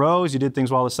the sun rose, you did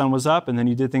things while the sun was up, and then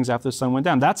you did things after the sun went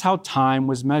down. That's how time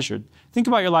was measured. Think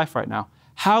about your life right now.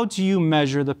 How do you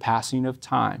measure the passing of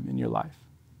time in your life?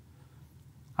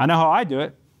 I know how I do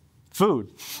it.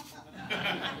 Food.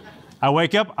 I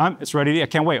wake up, it's ready to eat. I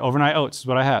can't wait. Overnight oats is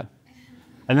what I had.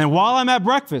 And then while I'm at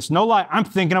breakfast, no lie, I'm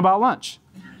thinking about lunch.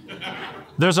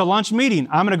 There's a lunch meeting.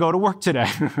 I'm going to go to work today.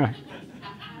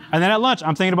 And then at lunch,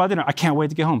 I'm thinking about dinner. I can't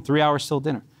wait to get home. 3 hours till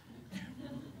dinner.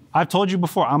 I've told you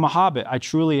before, I'm a hobbit. I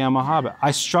truly am a hobbit.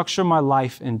 I structure my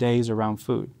life and days around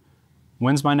food.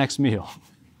 When's my next meal?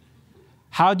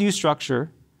 How do you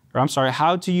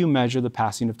measure the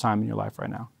passing of time in your life right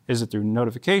now? Is it through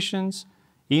notifications,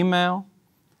 email,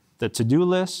 the to-do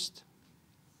list?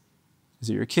 Is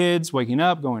it your kids waking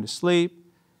up, going to sleep?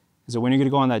 Is it when you're going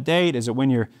to go on that date? Is it when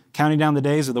you're counting down the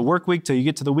days of the work week till you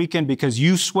get to the weekend because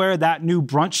you swear that new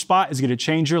brunch spot is going to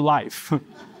change your life?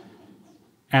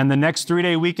 And the next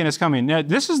 3-day weekend is coming. Now,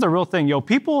 this is the real thing, yo.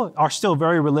 People are still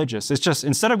very religious. It's just,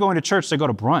 instead of going to church, they go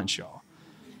to brunch, y'all.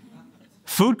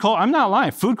 I'm not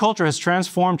lying. Food culture has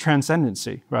transformed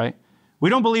transcendency, right? We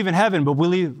don't believe in heaven, but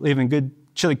we believe in good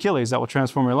chilaquiles that will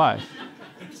transform your life.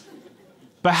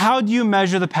 But how do you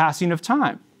measure the passing of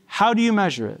time? How do you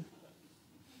measure it?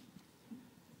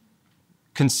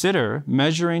 Consider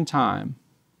measuring time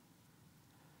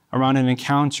around an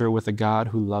encounter with a God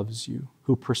who loves you,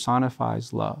 who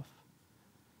personifies love.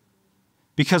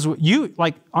 Because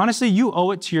honestly, you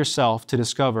owe it to yourself to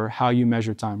discover how you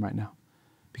measure time right now.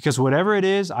 Because whatever it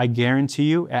is, I guarantee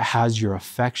you, it has your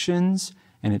affections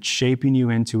and it's shaping you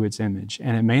into its image.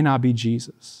 And it may not be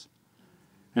Jesus.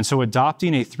 And so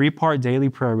adopting a 3-part daily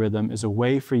prayer rhythm is a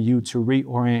way for you to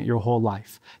reorient your whole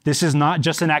life. This is not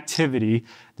just an activity.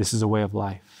 This is a way of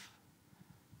life.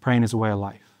 Praying is a way of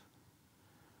life.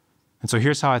 And so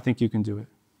here's how I think you can do it.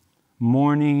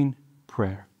 Morning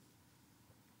prayer.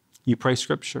 You pray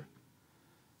Scripture.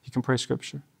 You can pray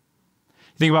Scripture.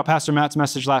 You think about Pastor Matt's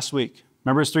message last week.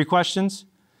 Remember his 3 questions?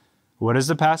 What does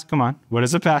the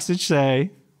passage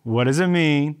say? What does it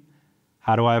mean?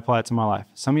 How do I apply it to my life?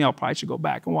 Some of y'all probably should go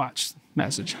back and watch the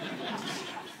message.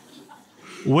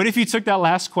 What if you took that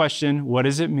last question, what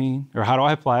does it mean? Or how do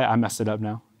I apply it? I messed it up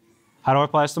now. How do I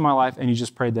apply this to my life? And you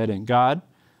just prayed that in. God,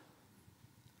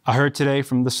 I heard today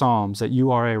from the Psalms that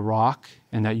you are a rock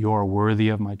and that you are worthy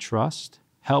of my trust.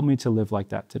 Help me to live like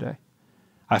that today.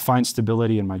 I find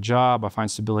stability in my job. I find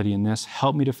stability in this.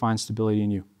 Help me to find stability in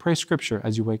you. Pray Scripture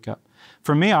as you wake up.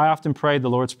 For me, I often pray the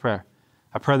Lord's Prayer.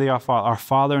 I pray our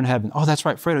Father in heaven. Oh, that's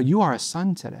right, Fredo, you are a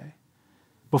son today.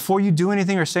 Before you do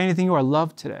anything or say anything, you are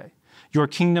loved today. Your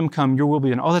kingdom come, your will be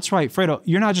done. Oh, that's right, Fredo,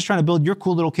 you're not just trying to build your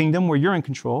cool little kingdom where you're in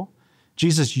control.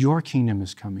 Jesus, your kingdom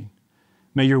is coming.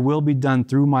 May your will be done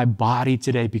through my body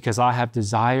today because I have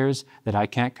desires that I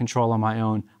can't control on my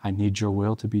own. I need your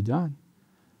will to be done.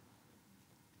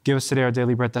 Give us today our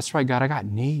daily bread. That's right, God, I got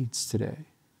needs today.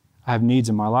 I have needs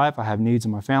in my life. I have needs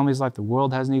in my family's life. The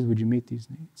world has needs. Would you meet these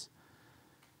needs?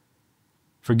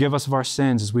 Forgive us of our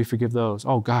sins as we forgive those.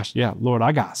 Oh gosh, yeah, Lord,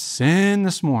 I got sin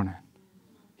this morning.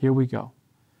 Here we go.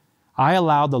 I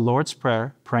allowed the Lord's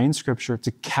Prayer, praying Scripture, to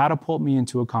catapult me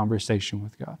into a conversation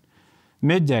with God.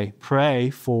 Midday, pray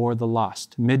for the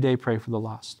lost. Midday, pray for the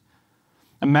lost.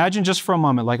 Imagine just for a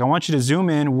moment, I want you to zoom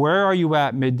in. Where are you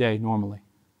at midday normally?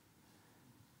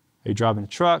 Are you driving a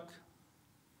truck?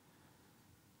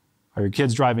 Are your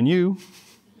kids driving you?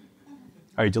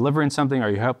 Are you delivering something? Are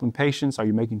you helping patients? Are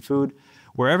you making food?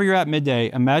 Wherever you're at midday,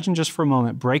 imagine just for a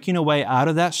moment breaking away out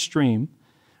of that stream,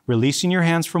 releasing your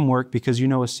hands from work because you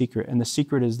know a secret. And the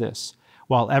secret is this.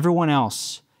 While everyone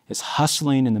else is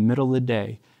hustling in the middle of the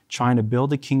day, trying to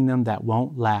build a kingdom that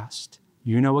won't last,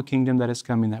 you know a kingdom that is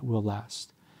coming that will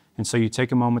last. And so you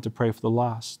take a moment to pray for the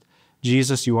lost.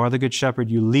 Jesus, you are the good shepherd.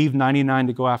 You leave 99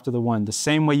 to go after the one. The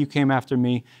same way you came after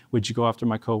me, would you go after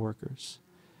my coworkers?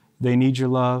 They need your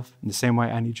love in the same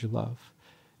way I need your love.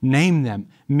 Name them.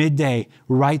 Midday,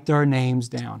 write their names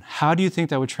down. How do you think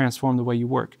that would transform the way you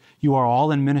work? You are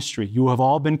all in ministry. You have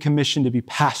all been commissioned to be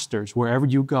pastors wherever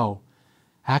you go.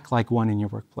 Act like one in your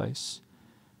workplace.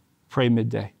 Pray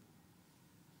midday.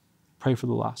 Pray for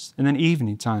the lost. And then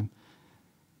evening time,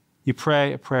 you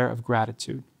pray a prayer of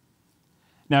gratitude.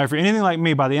 Now, if you're anything like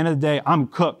me, by the end of the day, I'm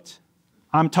cooked.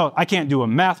 I'm told I can't do a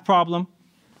math problem.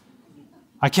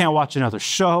 I can't watch another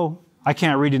show. I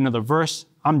can't read another verse.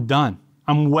 I'm done.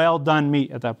 I'm well done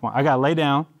meat at that point. I got to lay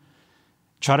down,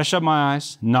 try to shut my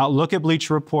eyes, not look at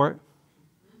Bleacher Report.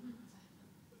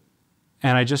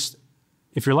 And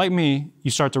if you're like me, you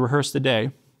start to rehearse the day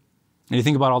and you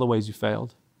think about all the ways you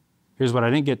failed. Here's what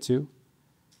I didn't get to.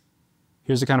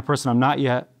 Here's the kind of person I'm not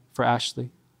yet for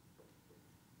Ashley.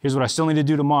 Here's what I still need to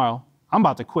do tomorrow. I'm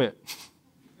about to quit.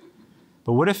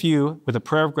 But what if you, with a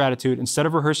prayer of gratitude, instead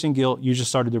of rehearsing guilt, you just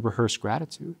started to rehearse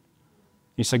gratitude?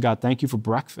 You said, God, thank you for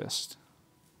breakfast.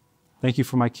 Thank you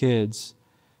for my kids.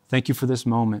 Thank you for this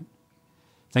moment.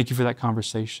 Thank you for that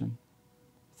conversation.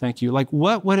 Thank you. Like,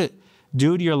 what would it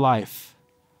do to your life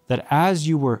that as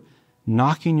you were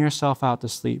knocking yourself out to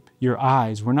sleep, your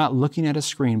eyes were not looking at a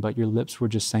screen, but your lips were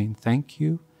just saying, thank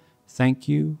you, thank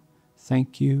you,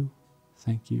 thank you,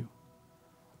 thank you.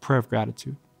 A prayer of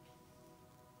gratitude.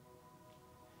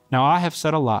 Now, I have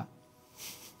said a lot.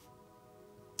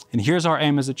 And here's our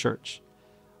aim as a church.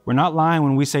 We're not lying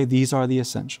when we say these are the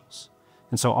essentials.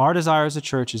 And so our desire as a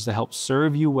church is to help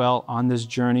serve you well on this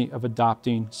journey of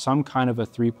adopting some kind of a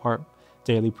 3-part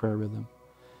daily prayer rhythm.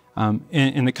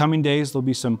 In the coming days, there'll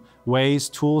be some ways,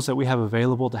 tools that we have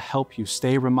available to help you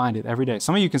stay reminded every day.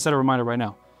 Some of you can set a reminder right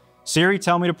now. Siri,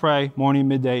 tell me to pray morning,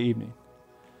 midday, evening.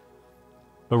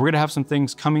 But we're going to have some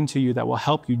things coming to you that will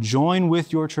help you join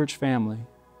with your church family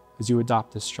as you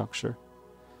adopt this structure.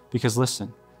 Because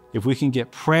listen, if we can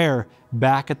get prayer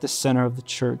back at the center of the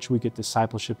church, we get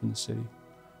discipleship in the city.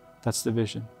 That's the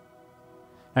vision.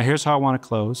 Now here's how I want to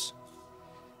close.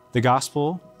 The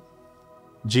gospel,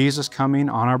 Jesus coming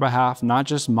on our behalf, not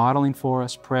just modeling for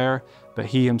us prayer, but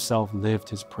he himself lived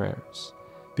his prayers.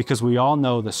 Because we all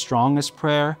know the strongest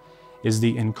prayer is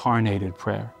the incarnated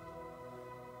prayer.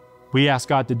 We ask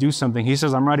God to do something. He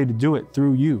says, I'm ready to do it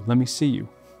through you. Let me see you.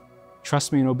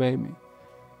 Trust me and obey me.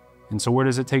 And so where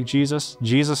does it take Jesus?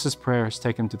 Jesus' prayers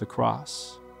take him to the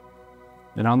cross.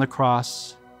 And on the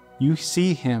cross, you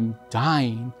see him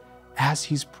dying as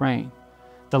he's praying.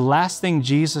 The last thing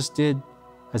Jesus did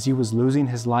as he was losing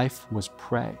his life was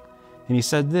pray. And he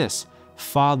said this,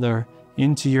 Father,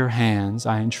 into your hands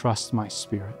I entrust my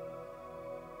spirit.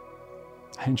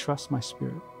 I entrust my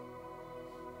spirit.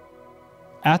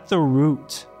 At the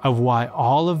root of why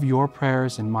all of your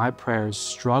prayers and my prayers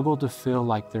struggle to feel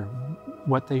like they're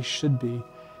what they should be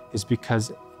is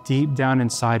because deep down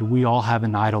inside, we all have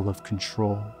an idol of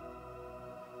control,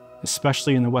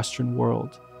 especially in the Western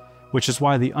world, which is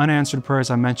why the unanswered prayers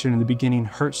I mentioned in the beginning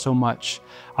hurt so much.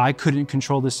 I couldn't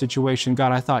control this situation.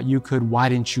 God, I thought you could. Why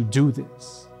didn't you do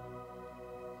this?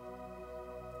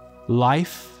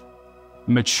 Life,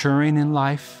 maturing in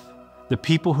life, the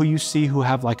people who you see who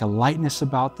have like a lightness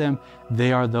about them,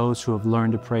 they are those who have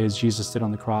learned to pray as Jesus did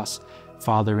on the cross.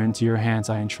 Father, into your hands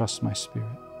I entrust my spirit.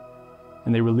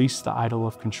 And they release the idol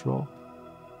of control.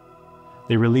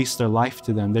 They release their life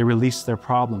to them. They release their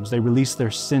problems. They release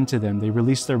their sin to them. They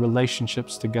release their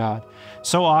relationships to God.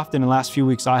 So often in the last few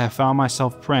weeks, I have found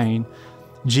myself praying,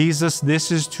 Jesus,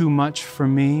 this is too much for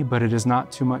me, but it is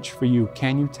not too much for you.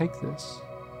 Can you take this?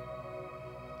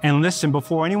 And listen,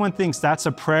 before anyone thinks that's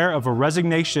a prayer of a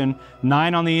resignation,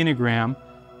 9 on the Enneagram,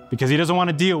 because he doesn't want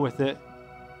to deal with it,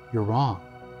 you're wrong.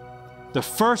 The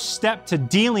first step to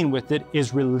dealing with it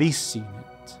is releasing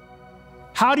it.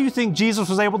 How do you think Jesus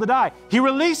was able to die? He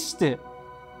released it.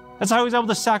 That's how he was able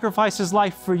to sacrifice his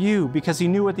life for you, because he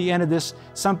knew at the end of this,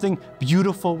 something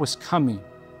beautiful was coming.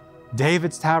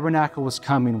 David's tabernacle was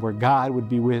coming where God would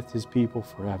be with his people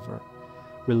forever.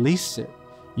 Release it.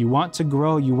 You want to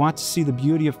grow, you want to see the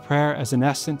beauty of prayer as an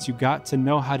essence, you got to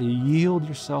know how to yield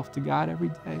yourself to God every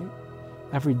day.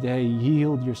 Every day,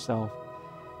 yield yourself.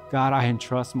 God, I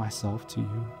entrust myself to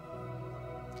you.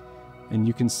 And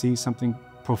you can see something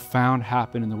profound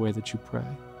happen in the way that you pray.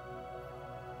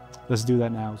 Let's do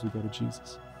that now as we go to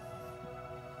Jesus.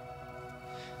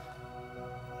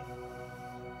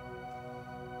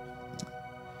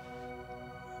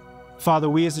 Father,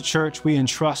 we as a church, we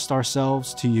entrust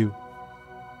ourselves to you.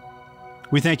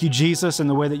 We thank you, Jesus, in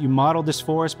the way that you modeled this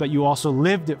for us, but you also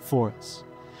lived it for us.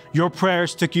 Your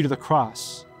prayers took you to the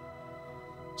cross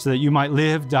so that you might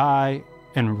live, die,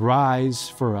 and rise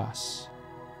for us.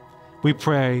 We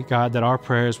pray, God, that our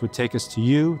prayers would take us to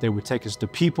you, they would take us to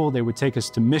people, they would take us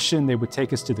to mission, they would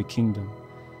take us to the kingdom.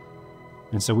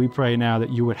 And so we pray now that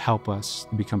you would help us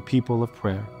to become people of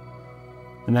prayer.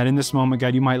 And that in this moment,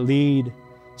 God, you might lead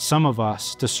some of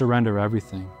us to surrender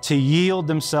everything, to yield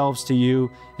themselves to you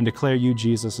and declare you,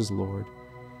 Jesus, as Lord.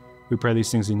 We pray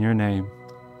these things in your name.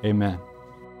 Amen.